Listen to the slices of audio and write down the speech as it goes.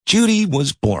Judy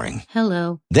was boring.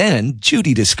 Hello. Then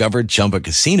Judy discovered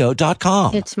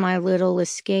ChumbaCasino.com. It's my little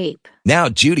escape. Now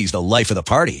Judy's the life of the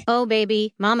party. Oh,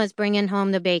 baby, mama's bringing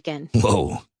home the bacon.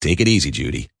 Whoa, take it easy,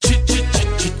 Judy.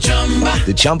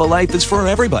 The Chumba life is for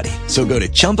everybody. So go to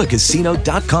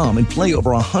ChumbaCasino.com and play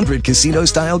over 100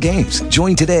 casino-style games.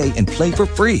 Join today and play for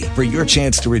free for your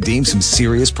chance to redeem some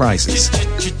serious prizes.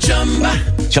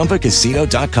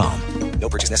 ChumbaCasino.com. No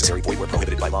purchase necessary. Void where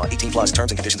prohibited by law. 18 plus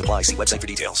terms and conditions apply. See website for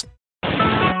details.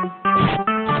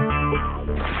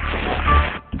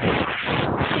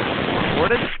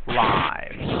 Recorded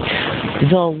live.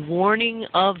 The Warning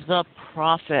of the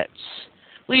Prophets.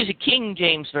 We use a King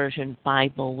James Version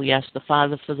Bible. We ask the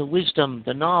Father for the wisdom,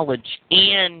 the knowledge,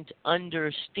 and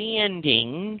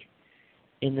understanding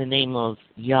in the name of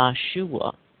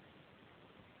Yahshua.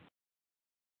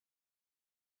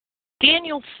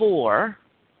 Daniel 4.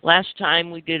 Last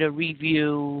time we did a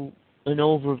review, an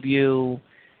overview,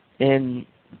 and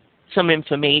some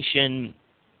information.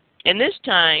 And this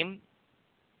time,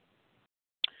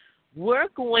 we're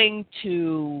going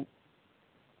to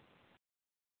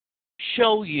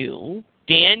show you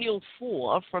Daniel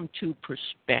 4 from two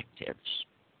perspectives.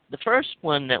 The first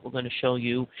one that we're going to show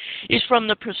you is from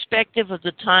the perspective of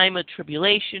the time of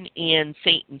tribulation and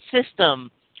Satan's system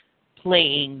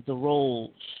playing the roles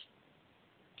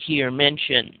here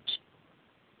mentioned.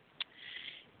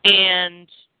 And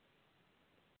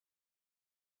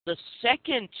the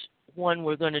second one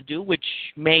we're going to do, which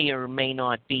may or may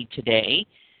not be today,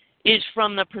 is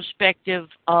from the perspective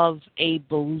of a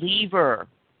believer,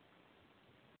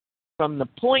 from the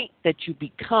point that you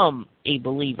become a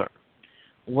believer,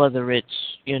 whether it's,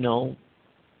 60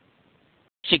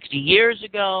 years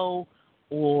ago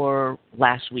or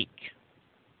last week.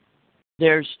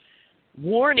 There's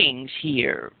warnings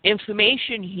here,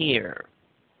 information here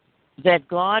that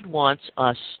God wants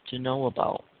us to know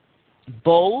about.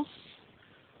 Both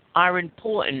are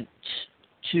important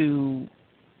to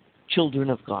children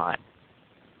of God.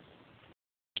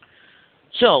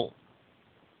 So,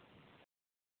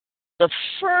 the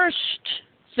first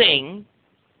thing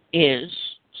is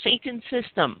Satan's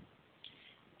system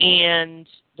and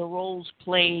the roles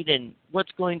played and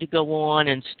what's going to go on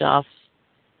and stuff.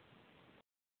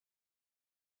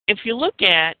 If you look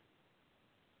at,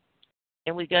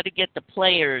 and we got to get the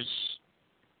players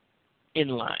in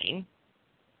line,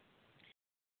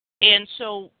 and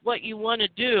so what you want to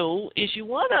do is you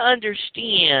want to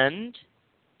understand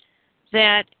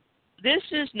that this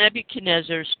is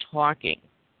Nebuchadnezzar's talking.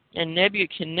 And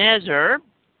Nebuchadnezzar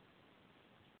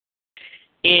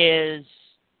is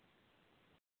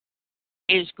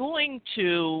going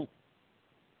to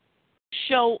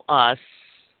show us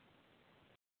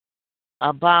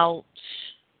about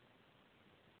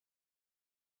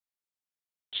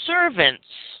servants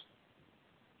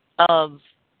of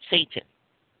Satan.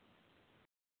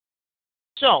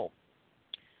 So,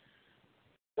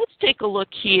 let's take a look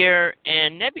here,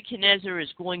 and Nebuchadnezzar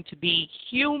is going to be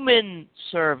human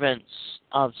servants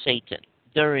of Satan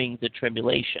during the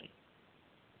tribulation.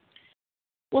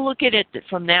 We'll look at it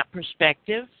from that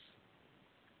perspective.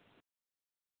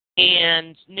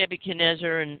 And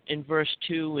Nebuchadnezzar in verse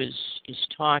 2 is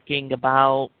talking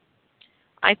about,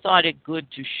 I thought it good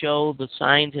to show the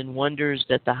signs and wonders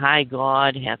that the high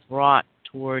God hath wrought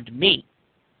toward me.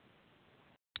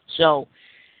 So,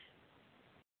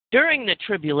 during the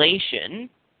tribulation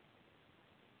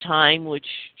time, which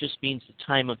just means the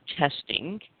time of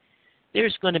testing,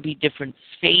 there's going to be different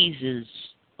phases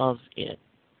of it.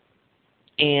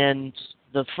 And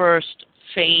the first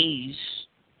phase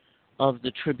of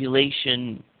the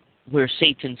tribulation, where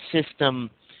Satan's system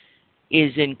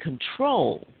is in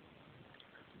control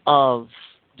of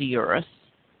the earth,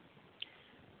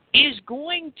 is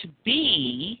going to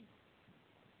be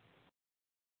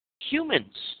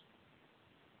humans.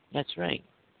 That's right.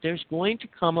 There's going to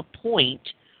come a point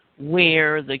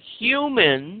where the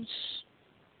humans,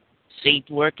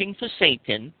 working for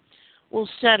Satan, will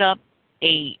set up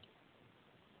a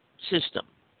system.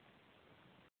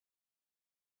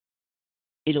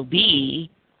 It'll be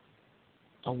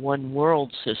a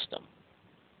one-world system.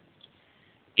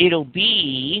 It'll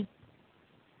be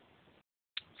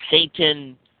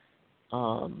Satan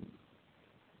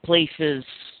places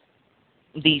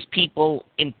these people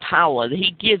in power.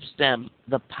 He gives them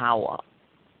the power.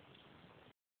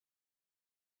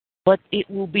 But it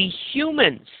will be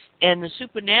humans and the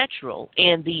supernatural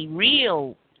and the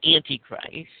real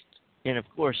Antichrist, and of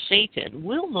course Satan,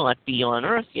 will not be on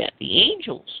earth yet. The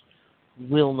angels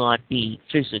will not be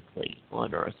physically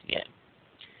on earth yet.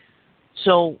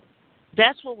 So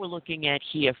that's what we're looking at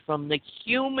here from the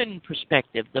human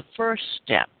perspective, the first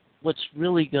step what's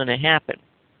really going to happen.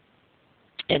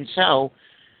 And so,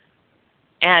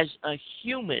 as a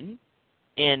human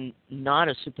and not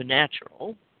a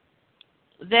supernatural,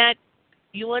 that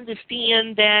you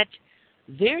understand that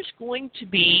there's going to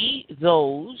be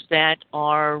those that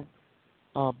are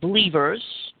believers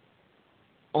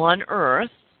on earth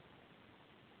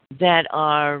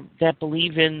that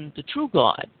believe in the true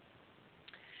God.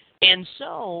 And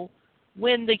so,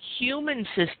 when the human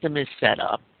system is set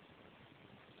up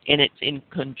and it's in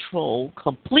control,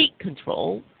 complete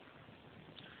control,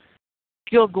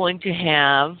 you're going to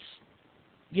have,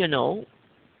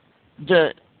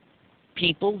 the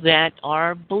people that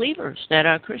are believers, that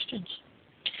are Christians.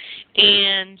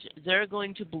 And they're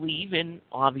going to believe in,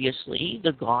 obviously,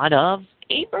 the God of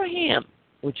Abraham,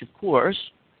 which, of course,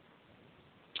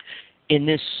 in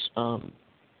this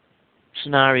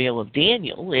scenario of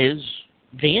Daniel is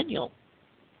Daniel.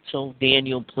 So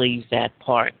Daniel plays that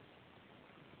part.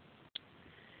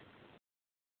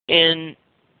 And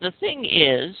the thing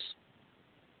is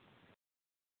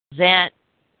that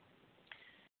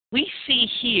we see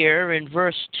here in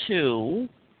verse 2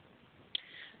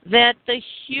 that the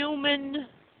human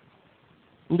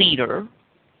leader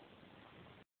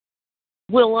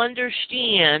will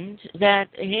understand that,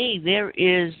 hey, there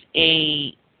is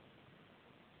a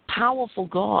powerful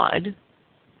God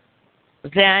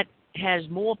that has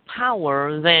more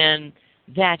power than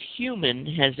that human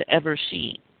has ever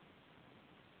seen.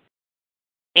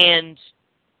 And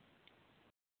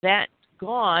that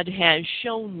God has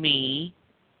shown me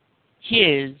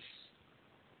his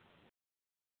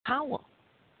power.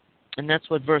 And that's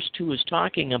what verse 2 is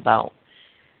talking about.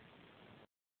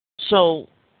 So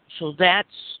that's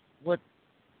what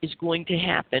is going to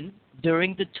happen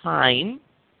during the time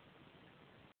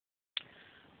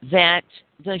that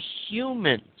the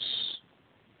humans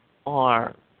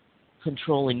are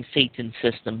controlling Satan's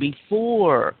system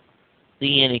before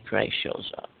the Antichrist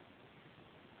shows up.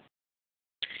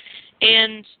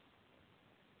 And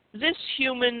this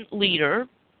human leader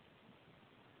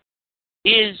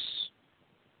is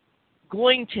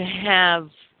going to have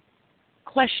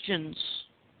questions.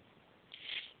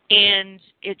 And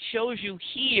it shows you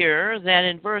here that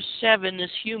in verse 7,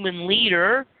 this human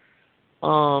leader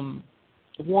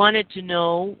wanted to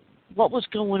know what was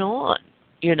going on,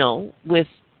 with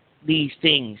these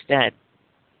things that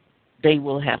they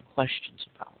will have questions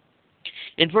about.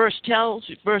 And verse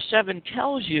 7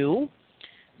 tells you,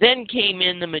 then came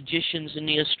in the magicians and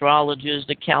the astrologers,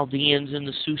 the Chaldeans and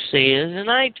the soothsayers,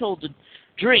 and I told the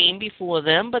dream before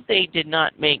them, but they did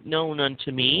not make known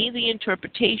unto me the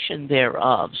interpretation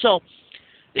thereof. So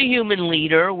the human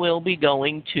leader will be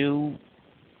going to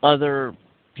other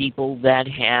people that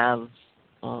have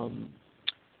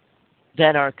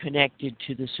that are connected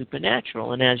to the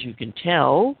supernatural. And as you can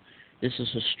tell, this is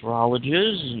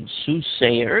astrologers and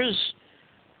soothsayers.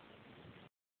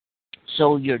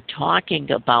 So you're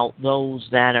talking about those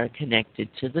that are connected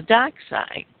to the dark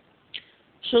side.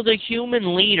 So the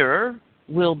human leader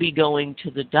will be going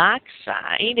to the dark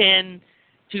side and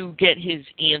to get his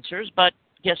answers, but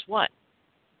guess what?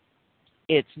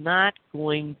 It's not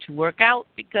going to work out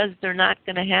because they're not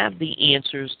going to have the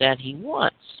answers that he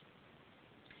wants.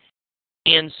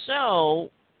 And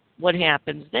so what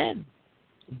happens then?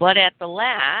 But at the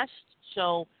last,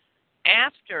 so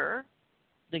after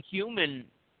the human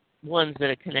ones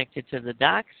that are connected to the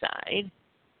dark side,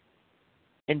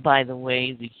 and by the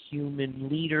way, the human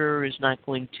leader is not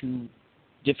going to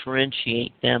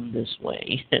differentiate them this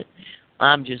way.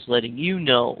 I'm just letting you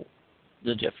know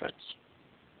the difference.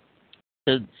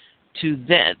 To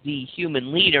that, the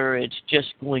human leader, it's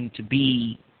just going to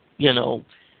be,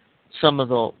 some of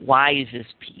the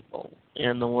wisest people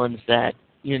and the ones that,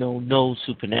 know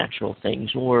supernatural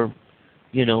things or,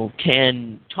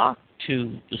 can talk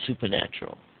to the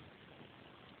supernatural.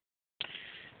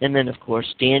 And then, of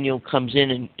course, Daniel comes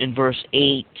in verse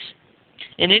 8.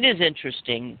 And it is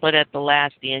interesting, but at the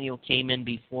last Daniel came in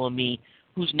before me,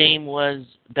 whose name was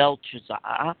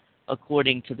Belshazzar,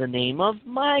 according to the name of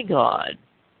my God,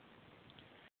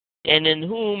 and in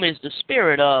whom is the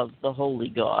spirit of the holy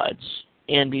gods.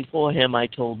 And before him I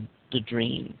told the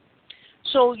dream.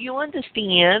 So you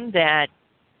understand that,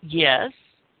 yes,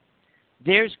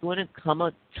 there's going to come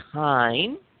a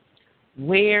time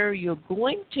where you're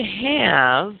going to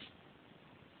have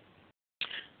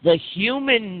the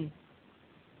human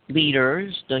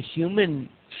leaders, the human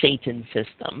Satan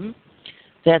system,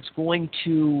 that's going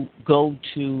to go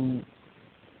to,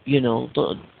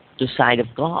 the side of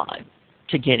God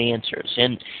to get answers.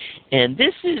 And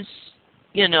this is,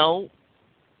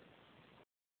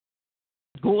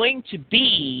 going to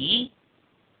be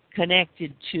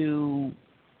connected to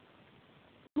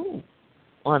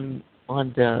on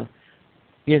the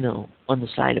on the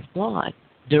side of God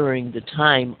during the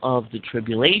time of the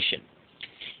tribulation.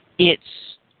 It's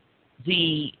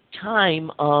the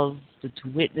time of the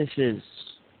two witnesses,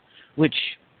 which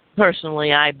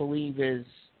personally I believe is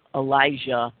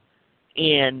Elijah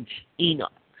and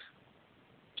Enoch.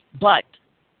 But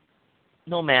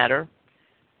no matter.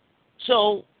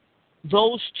 So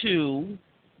those two,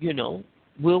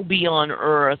 will be on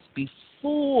earth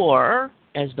before,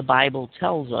 as the Bible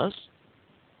tells us,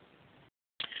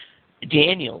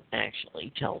 Daniel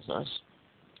actually tells us,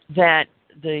 that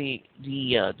the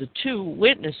two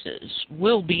witnesses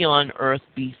will be on earth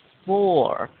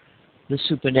before the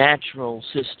supernatural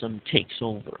system takes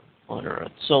over on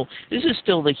earth. So this is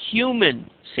still the human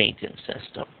Satan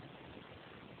system.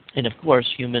 And of course,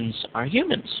 humans are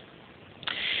humans.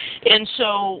 And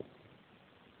so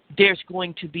there's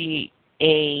going to be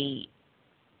a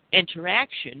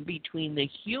interaction between the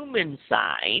human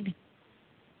side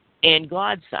and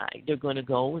God's side. They're going to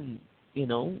go and,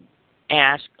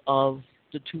 ask of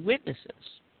the two witnesses.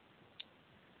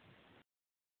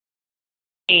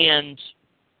 And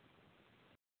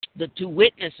the two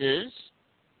witnesses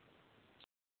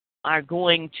are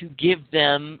going to give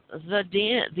them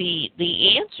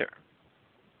the answer.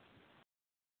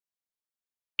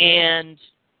 And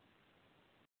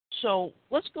so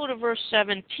let's go to verse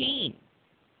 17.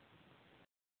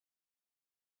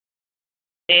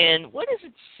 And what does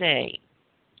it say?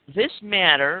 This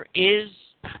matter is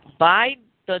by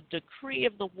the decree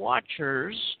of the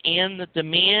watchers and the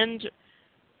demand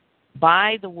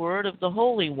by the word of the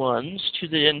holy ones, to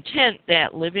the intent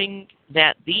that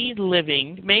the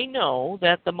living may know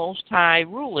that the Most High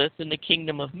ruleth in the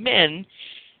kingdom of men,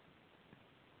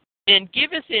 and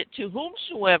giveth it to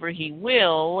whomsoever he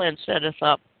will, and setteth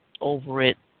up over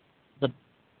it the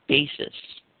basis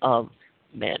of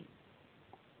men.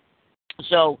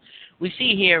 So we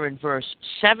see here in verse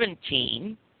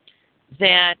 17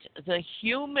 that the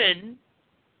human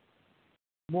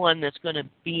one that's going to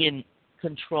be in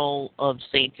control of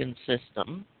Satan's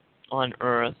system on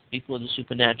earth before the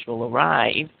supernatural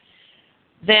arrive,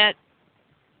 that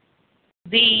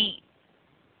the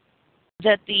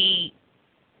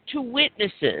two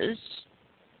witnesses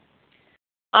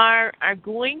are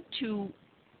going to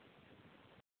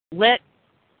let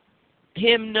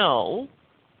him know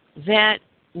that,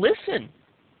 listen,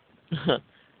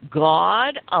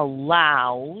 God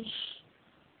allows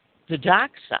the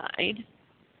dark side,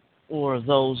 or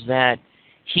those that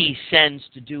he sends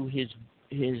to do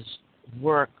his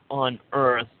work on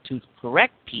earth to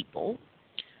correct people,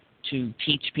 to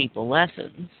teach people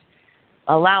lessons,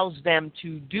 allows them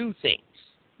to do things.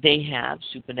 They have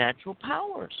supernatural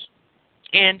powers.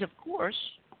 And, of course,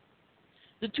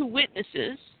 the two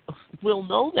witnesses will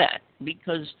know that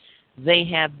because they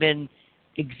have been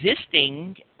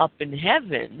existing up in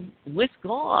heaven with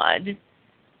God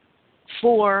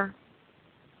for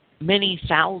many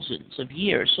thousands of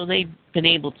years. So they've been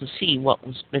able to see what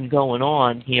was been going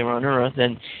on here on earth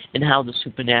and how the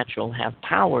supernatural have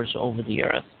powers over the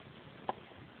earth.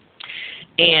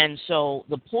 And so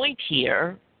the point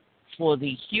here for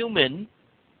the human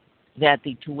that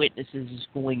the two witnesses is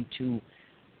going to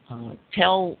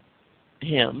tell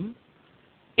him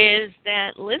is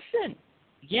that, listen,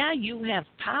 yeah, you have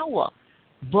power,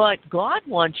 but God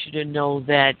wants you to know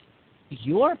that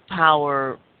your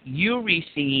power you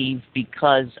receive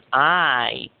because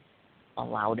I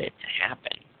allowed it to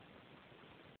happen.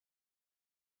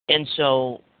 And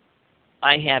so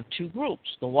I have two groups,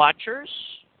 the watchers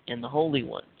and the holy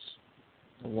ones.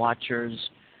 The watchers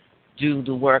do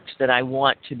the works that I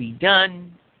want to be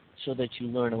done so that you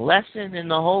learn a lesson,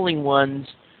 and the holy ones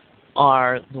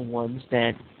are the ones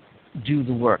that do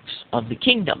the works of the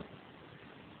kingdom.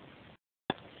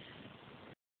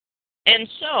 And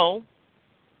so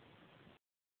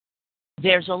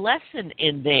there's a lesson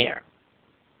in there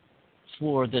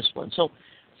for this one. So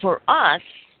for us,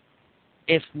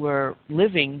 if we're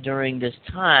living during this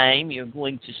time, you're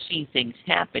going to see things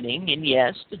happening, and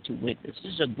yes, the two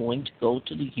witnesses are going to go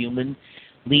to the human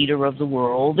leader of the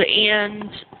world and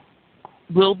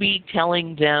will be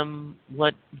telling them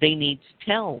what they need to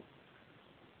tell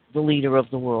the leader of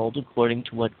the world according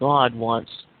to what God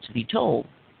wants to be told.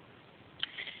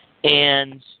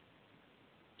 And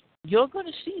you're going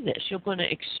to see this. You're going to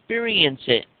experience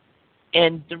it.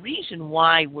 And the reason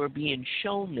why we're being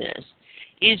shown this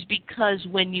is because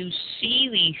when you see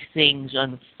these things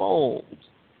unfold,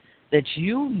 that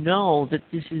you know that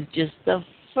this is just the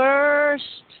first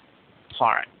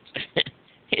part.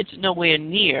 It's nowhere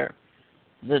near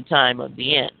the time of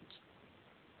the end,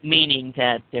 meaning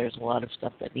that there's a lot of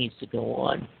stuff that needs to go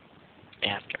on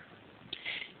after.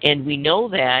 And we know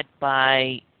that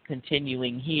by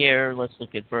continuing here. Let's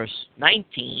look at verse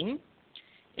 19.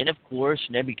 And of course,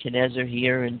 Nebuchadnezzar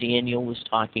here, and Daniel was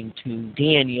talking to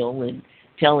Daniel and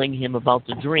telling him about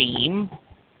the dream.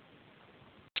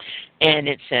 And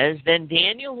it says, Then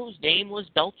Daniel, whose name was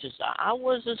Belteshazzar,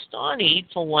 was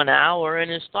astonished for 1 hour, and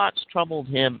his thoughts troubled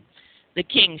him. The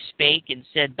king spake and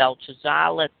said,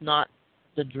 Belteshazzar, let not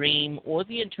the dream or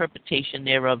the interpretation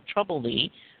thereof trouble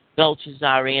thee.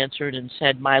 Belteshazzar answered and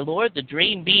said, My lord, the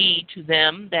dream be to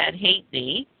them that hate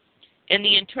thee, and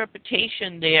the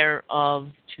interpretation thereof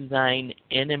to thine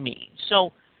enemies.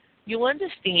 So you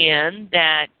understand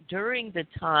that during the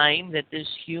time that this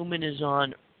human is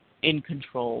in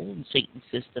control, and Satan's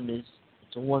system it's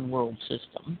a one-world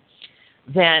system,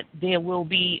 that there will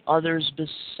be others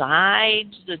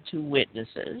besides the two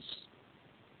witnesses,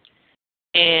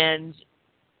 and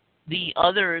the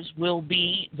others will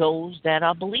be those that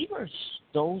are believers,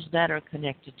 those that are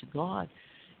connected to God,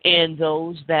 and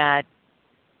those that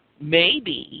may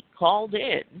be called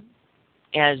in,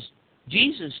 as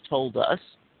Jesus told us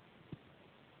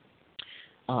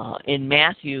in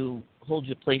Matthew, hold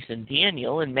your place in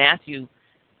Daniel, in Matthew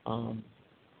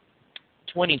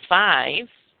 25,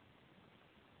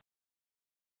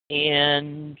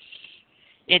 and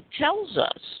it tells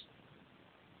us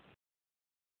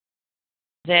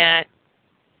that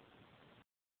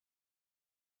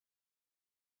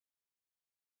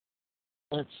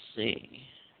let's see.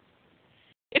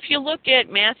 If you look at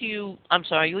Matthew,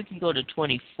 you can go to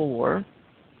 24.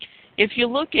 If you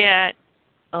look at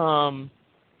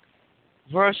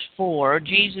verse 4,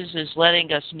 Jesus is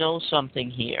letting us know something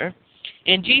here.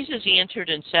 And Jesus answered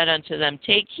and said unto them,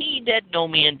 Take heed that no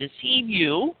man deceive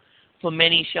you, for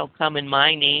many shall come in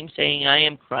my name, saying, I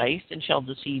am Christ, and shall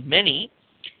deceive many.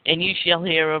 And ye shall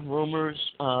hear of rumors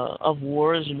of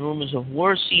wars and rumors of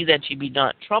wars. See that ye be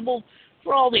not troubled,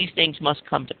 for all these things must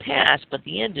come to pass, but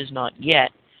the end is not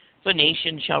yet. For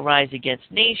nation shall rise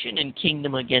against nation, and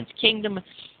kingdom against kingdom,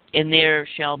 and there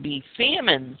shall be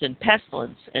famines and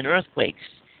pestilence and earthquakes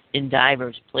in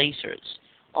divers places.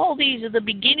 All these are the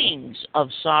beginnings of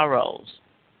sorrows.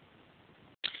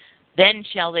 Then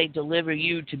shall they deliver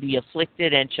you to be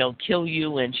afflicted, and shall kill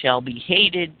you, and shall be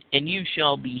hated, and you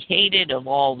shall be hated of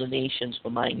all the nations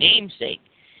for my name's sake.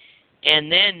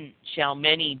 And then shall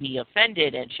many be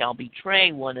offended, and shall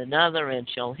betray one another, and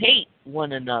shall hate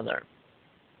one another.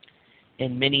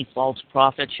 And many false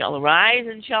prophets shall arise,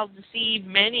 and shall deceive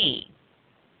many.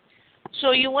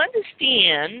 So you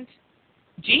understand,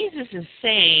 Jesus is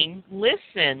saying,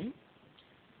 listen,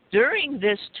 during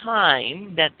this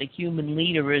time that the human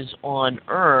leader is on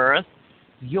earth,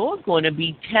 you're going to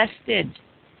be tested.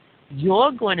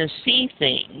 You're going to see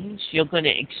things. You're going to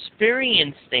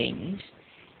experience things.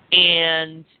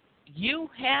 And you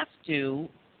have to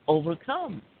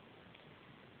overcome.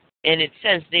 And it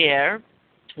says there,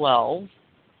 12,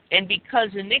 And because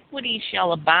iniquity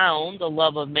shall abound, the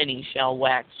love of many shall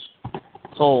wax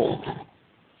cold.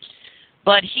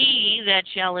 But he that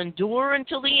shall endure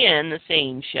until the end, the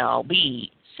same shall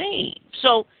be saved.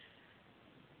 So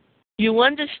you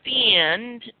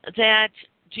understand that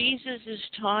Jesus is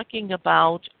talking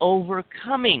about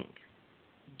overcoming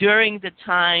during the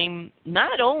time,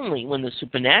 not only when the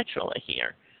supernatural are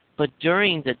here, but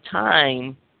during the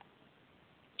time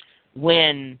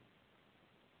when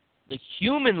the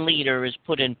human leader is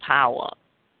put in power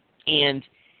and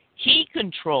he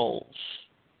controls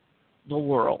the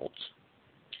world.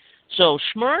 So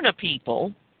Smyrna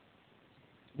people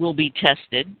will be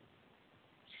tested,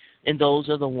 and those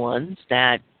are the ones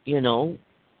that,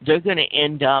 they're going to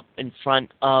end up in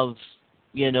front of,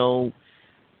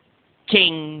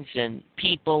 kings and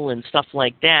people and stuff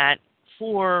like that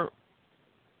for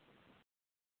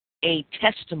a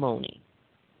testimony.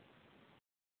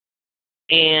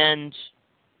 And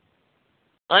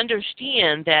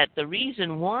understand that the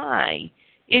reason why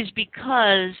is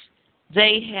because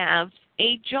they have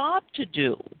a job to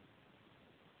do.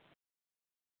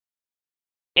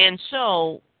 And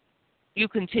so you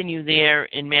continue there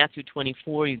in Matthew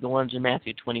 24, you go on to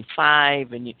Matthew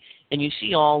 25, and you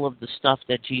see all of the stuff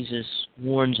that Jesus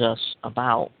warns us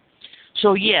about.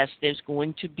 So yes, there's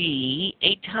going to be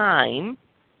a time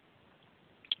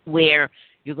where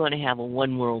you're going to have a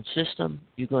one-world system,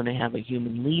 you're going to have a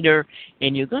human leader,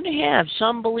 and you're going to have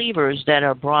some believers that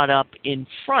are brought up in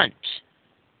front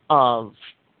of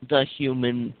the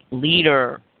human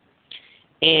leader.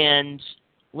 And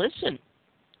listen,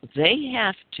 they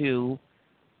have to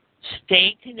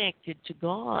stay connected to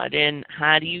God. And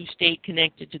how do you stay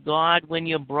connected to God when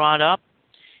you're brought up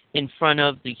in front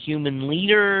of the human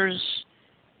leaders?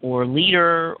 or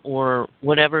leader or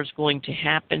whatever's going to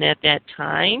happen at that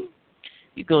time.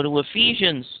 You go to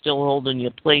Ephesians, still holding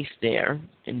your place there,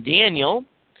 in Daniel,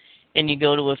 and you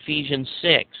go to Ephesians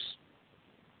 6.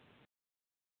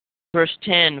 Verse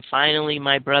 10, finally,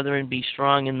 my brethren, be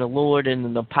strong in the Lord and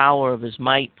in the power of his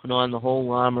might. Put on the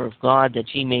whole armor of God,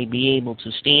 that ye may be able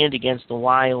to stand against the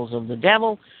wiles of the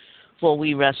devil. For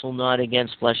we wrestle not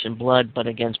against flesh and blood, but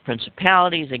against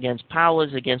principalities, against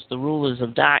powers, against the rulers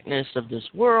of darkness of this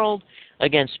world,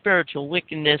 against spiritual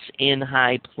wickedness in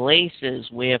high places.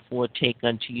 Wherefore take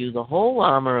unto you the whole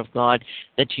armor of God,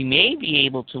 that ye may be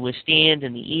able to withstand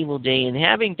in the evil day, and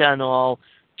having done all,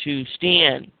 to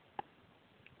stand.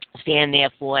 Stand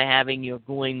therefore, having your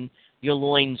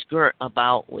loins girt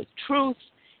about with truth,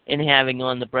 and having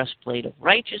on the breastplate of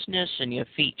righteousness, and your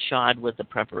feet shod with the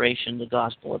preparation of the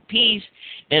gospel of peace,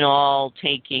 and all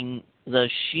taking the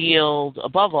shield,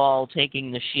 above all, taking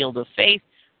the shield of faith,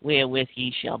 wherewith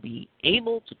ye shall be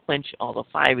able to quench all the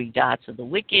fiery darts of the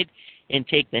wicked, and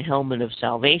take the helmet of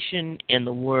salvation, and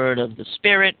the word of the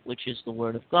Spirit, which is the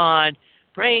word of God,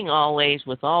 praying always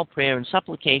with all prayer and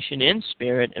supplication in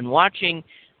spirit, and watching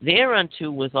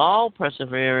thereunto with all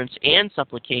perseverance and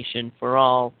supplication for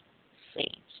all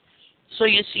saints. So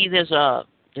you see, there's a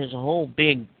whole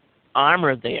big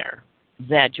armor there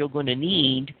that you're going to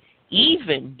need,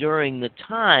 even during the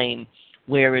time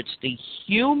where it's the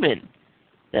human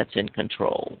that's in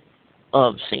control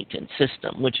of Satan's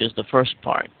system, which is the first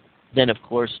part. Then, of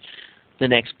course, the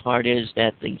next part is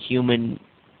that the human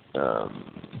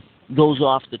goes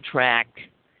off the track,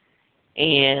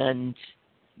 and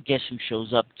guess who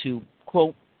shows up to,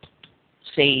 quote,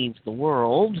 save the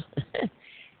world?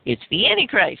 It's the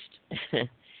Antichrist.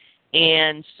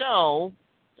 And so,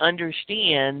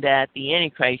 understand that the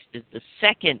Antichrist is the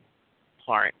second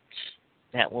part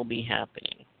that will be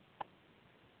happening.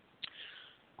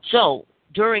 So,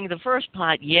 during the part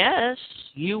part, yes,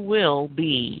 you will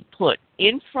be put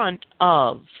in front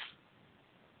of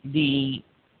the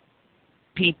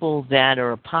people that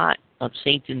are a part of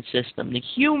Satan's system, the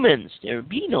humans. There will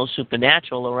be no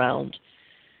supernatural around.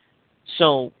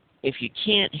 So if you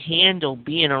can't handle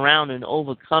being around and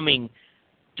overcoming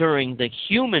during the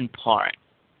human part,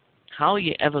 how are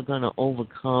you ever going to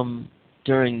overcome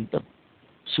during the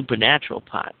supernatural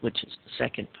part, which is the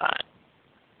second part?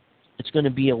 It's going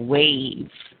to be a wave,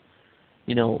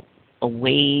 a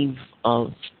wave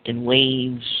of, and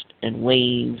waves and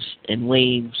waves and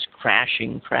waves,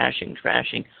 crashing,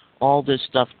 all this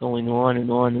stuff going on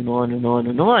and on and on and on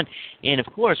and on. And of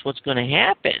course, what's going to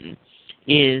happen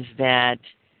is that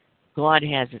God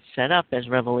has it set up, as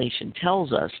Revelation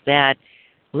tells us, that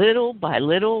little by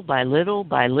little by little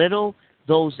by little,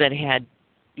 those that had,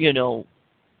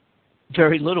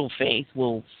 very little faith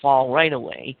will fall right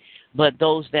away. But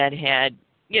those that had,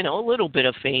 a little bit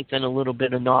of faith and a little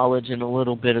bit of knowledge and a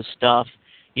little bit of stuff,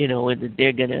 they're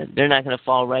not gonna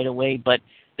fall right away, but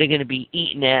they're gonna be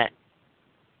eaten at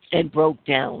and broke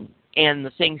down. And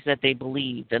the things that they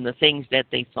believed and the things that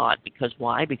they thought, because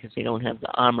why? Because they don't have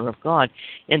the armor of God.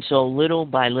 And so little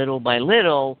by little by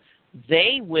little,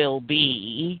 they will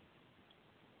be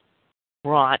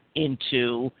brought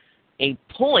into a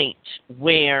point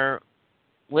where,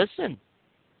 listen,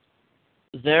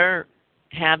 they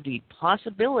have the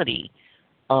possibility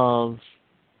of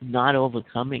not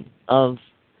overcoming, of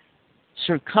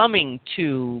succumbing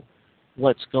to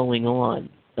what's going on.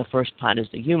 The first part is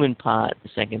the human part, the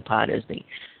second part is the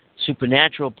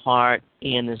supernatural part,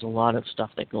 and there's a lot of stuff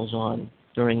that goes on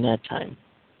during that time.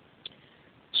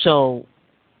 So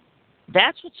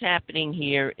that's what's happening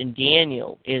here in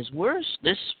Daniel, is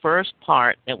this first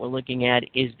part that we're looking at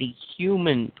is the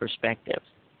human perspective.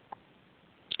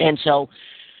 And so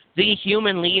the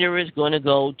human leader is going to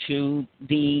go to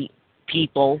the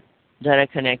people that are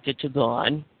connected to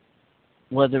God,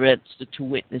 whether it's the two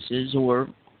witnesses or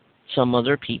some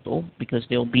other people, because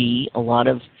there'll be a lot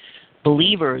of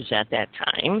believers at that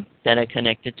time that are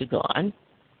connected to God.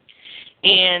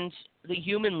 And the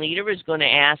human leader is going to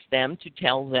ask them to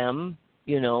tell them,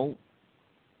 to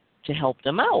help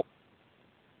them out.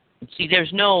 See,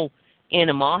 there's no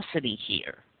animosity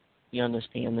here. You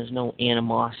understand? There's no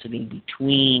animosity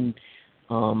between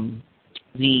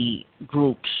the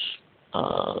groups,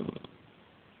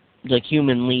 the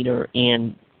human leader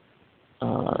and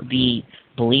the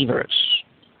believers.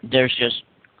 There's just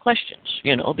questions,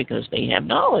 because they have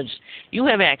knowledge. You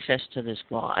have access to this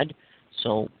God,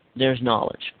 so there's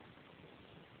knowledge.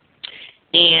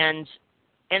 And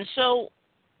so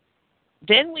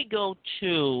then we go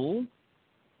to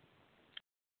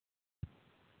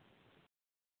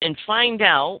and find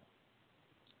out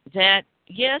that,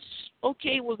 yes,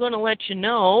 okay, we're going to let you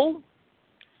know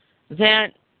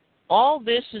that all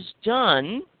this is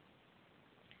done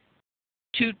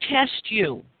to test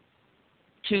you,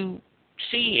 to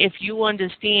see if you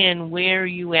understand where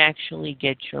you actually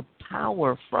get your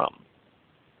power from.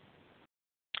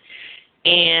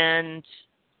 And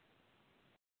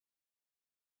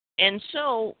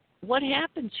so what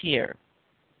happens here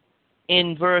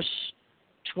in verse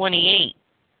 28?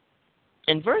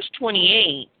 In verse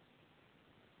 28,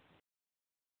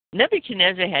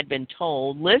 Nebuchadnezzar had been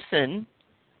told, listen,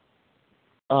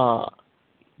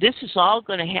 this is all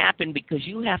going to happen because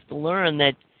you have to learn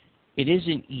that it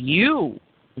isn't you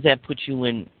that puts you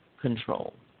in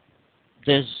control.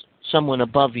 There's someone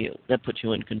above you that puts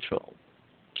you in control.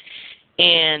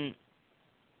 And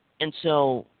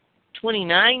so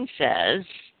 29 says,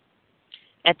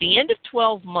 at the end of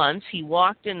 12 months, he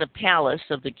walked in the palace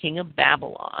of the kingdom of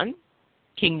Babylon.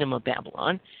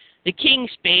 The king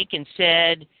spake and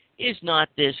said, is not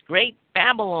this great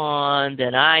Babylon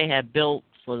that I have built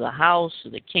for the house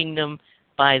of the kingdom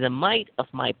by the might of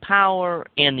my power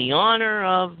and the honor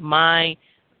of my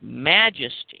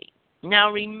majesty?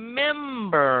 Now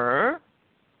remember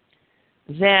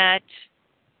that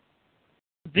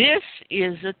this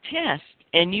is a test,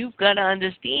 and you've got to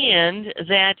understand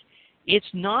that it's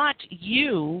not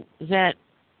you that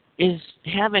is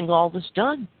having all this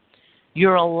done.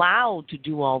 You're allowed to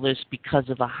do all this because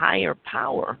of a higher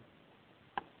power.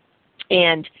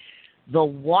 And the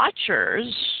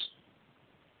watchers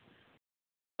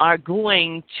are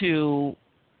going to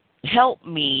help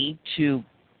me to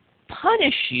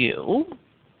punish you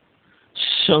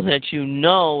so that you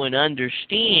know and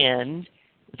understand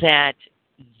that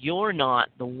you're not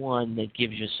the one that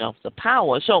gives yourself the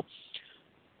power. So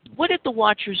what did the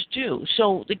watchers do?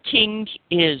 So the king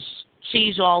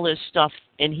sees all this stuff,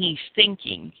 and he's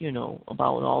thinking,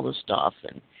 about all the stuff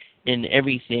and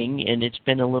everything, and it's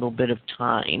been a little bit of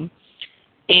time.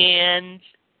 And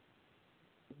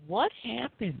what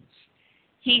happens?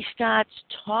 He starts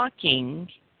talking,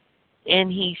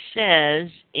 and he says,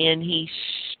 and he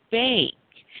spake.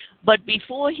 But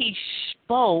before he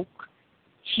spoke,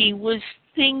 he was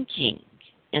thinking.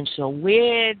 And so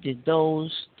where did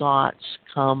those thoughts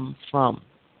come from?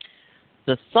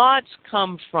 The thoughts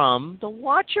come from the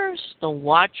watchers. The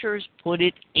watchers put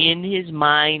it in his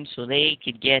mind so they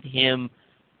could get him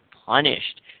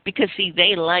punished. Because, see,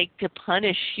 they like to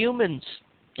punish humans.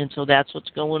 And so that's what's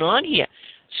going on here.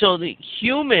 So the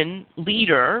human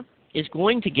leader is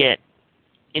going to get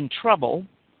in trouble,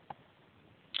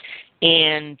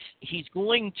 and he's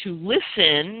going to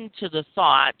listen to the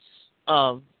thoughts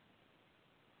of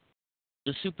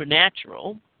the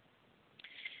supernatural,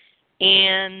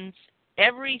 and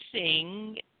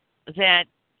everything that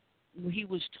he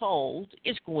was told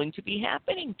is going to be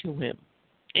happening to him.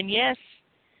 And yes,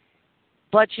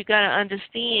 but you got to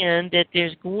understand that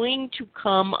there's going to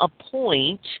come a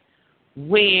point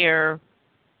where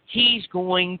he's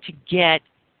going to get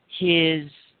his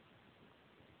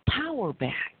power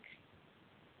back.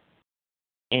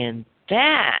 And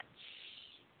that's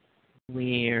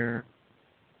where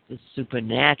the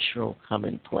supernatural come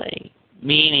in play,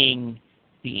 meaning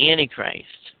the Antichrist.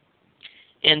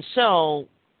 And so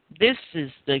this is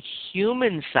the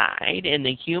human side, and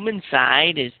the human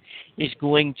side is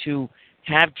going to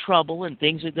have trouble, and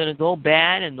things are going to go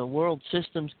bad, and the world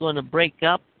system's going to break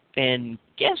up, and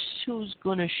guess who's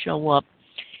going to show up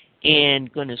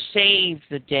and going to save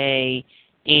the day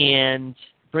and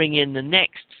bring in the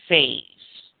next phase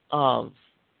of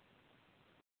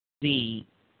the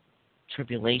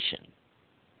tribulation.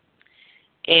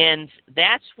 And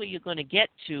that's where you're going to get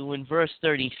to in verse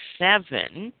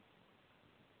 37.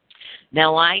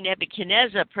 Now I,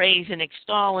 Nebuchadnezzar, praise and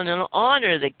extol and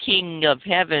honor the King of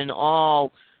heaven,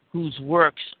 all whose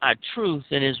works are truth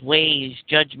and his ways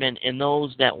judgment, and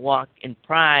those that walk in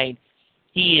pride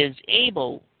he is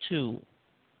able to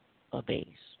abase.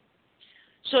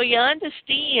 So you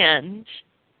understand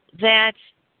that,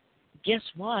 guess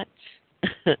what?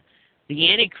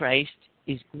 The Antichrist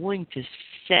is going to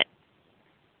set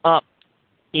up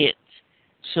it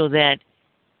so that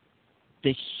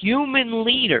the human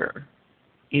leader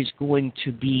is going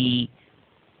to be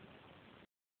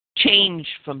changed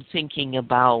from thinking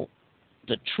about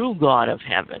the true God of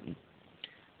heaven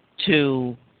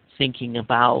to thinking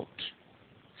about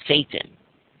Satan.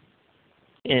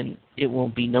 And it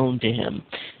won't be known to him.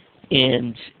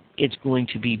 And it's going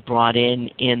to be brought in.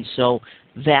 And so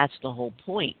that's the whole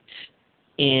point.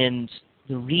 And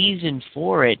the reason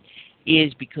for it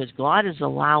is because God is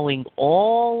allowing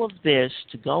all of this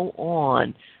to go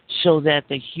on so that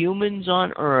the humans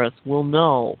on earth will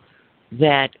know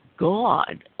that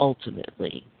God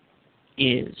ultimately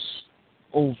is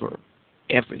over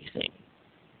everything.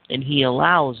 And he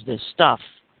allows this stuff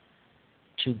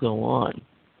to go on.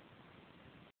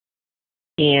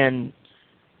 And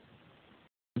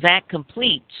that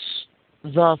completes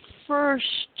the first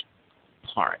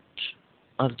part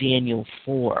of Daniel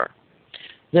 4.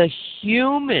 The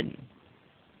human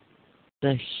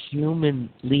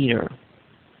leader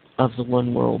of the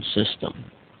one world system.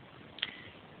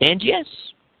 And yes,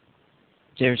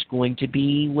 there's going to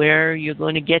be where you're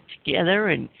going to get together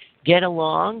and get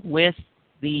along with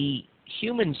the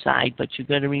human side, but you've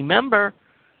got to remember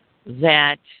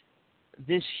that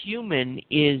this human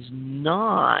is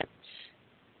not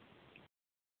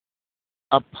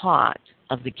a part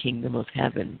of the kingdom of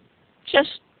heaven,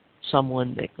 just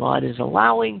someone that God is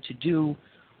allowing to do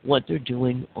what they're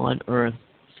doing on earth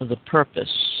for the purpose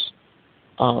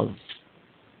of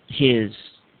his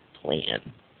plan.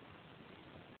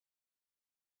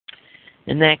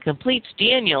 And that completes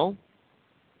Daniel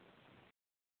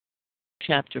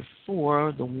chapter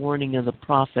 4, the warning of the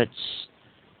prophets,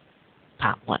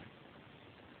 part 1.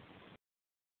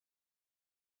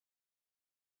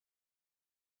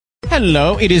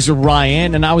 Hello, it is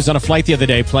Ryan, and I was on a flight the other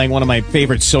day playing one of my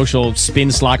favorite social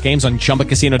spin slot games on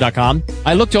ChumbaCasino.com.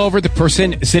 I looked over at the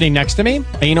person sitting next to me,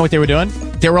 and you know what they were doing?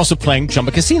 They were also playing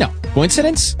Chumba Casino.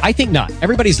 Coincidence? I think not.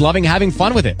 Everybody's loving having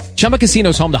fun with it. Chumba Casino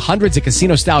is home to hundreds of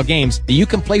casino-style games that you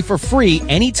can play for free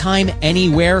anytime,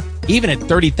 anywhere, even at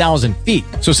 30,000 feet.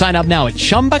 So sign up now at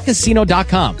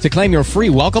ChumbaCasino.com to claim your free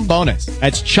welcome bonus.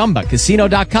 That's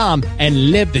ChumbaCasino.com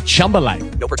and live the Chumba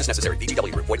life. No purchase necessary.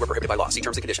 VGW Group. Void where prohibited by law. See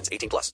terms and conditions. 18+.